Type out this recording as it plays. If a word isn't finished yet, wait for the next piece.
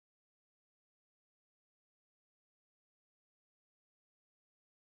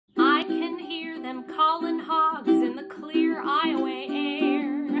I can hear them calling hogs in the clear Iowa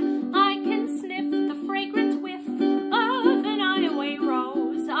air. I can sniff the fragrant whiff of an Iowa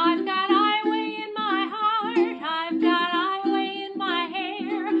rose. I've got Iowa in my heart, I've got Iowa in my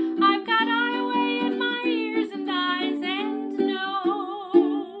hair, I've got Iowa in my ears and eyes and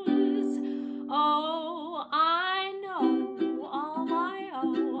nose. Oh, I know all I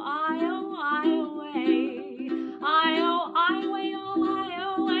owe, I owe Ioway. I owe Ioway all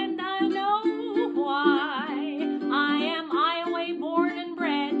I owe, and I know why. I am Iowa born and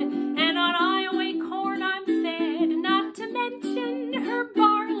bred, and on Iowa corn I'm fed, not to mention her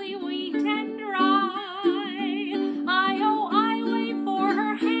barley, wheat, and rye. I owe Iowa for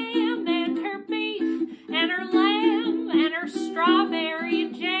her ham and her beef and her lamb and her strawberry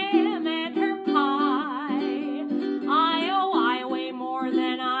jam and her pie. I owe Iowa more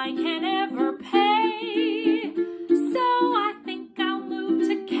than I can ever pay, so I think I'll move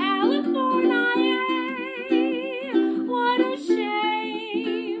to California. What a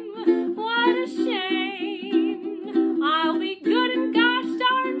shame, what a shame. I'll be good and gosh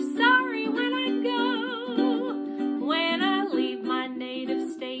darn sorry when I go. When I leave my native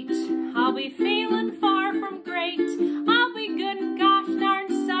state, I'll be feeling far from great. I'll be good and gosh darn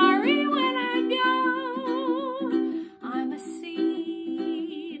sorry when I go. I'm a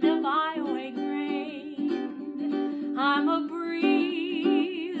seed of Iowa grain, I'm a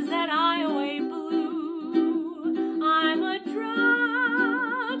breeze that Iowa blew, I'm a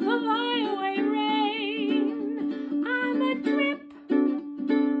drop of Iowa rain, I'm a drip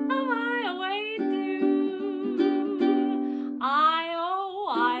of Iowa dew. I owe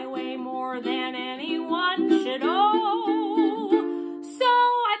Iowa more than anyone should owe, so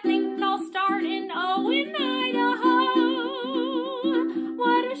I think I'll start in Owen, Idaho.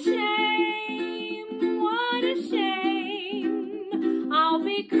 What a shame, what a shame. I'll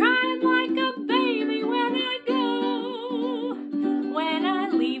be crying like a baby when I go. When I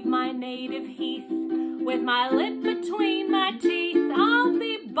leave my native heath with my lip between my teeth, I'll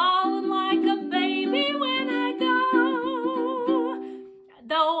be bawling like a baby when I go.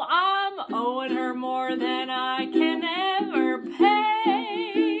 Though I'm owing her more than I can ever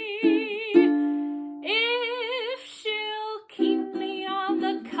pay, if she'll keep me on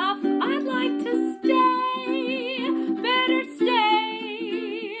the cuff, I'd like to stay. Better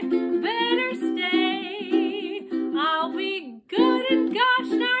stay, better stay. I'll be good and gosh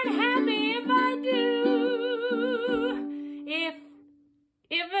darn happy if I do.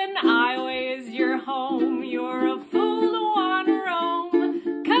 If an Iowa is your home, you're a fool to want to roam,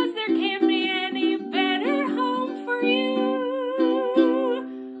 'cause there can't be any better home for you.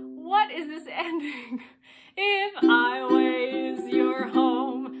 What is this ending? If Iowa is your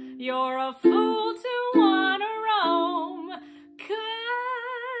home, you're a fool to want to roam,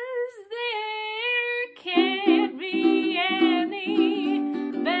 'cause there can't be any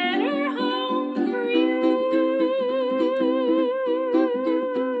better home for you.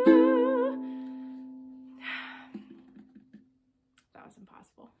 That was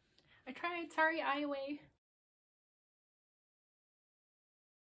impossible. I tried. Sorry, Iowa.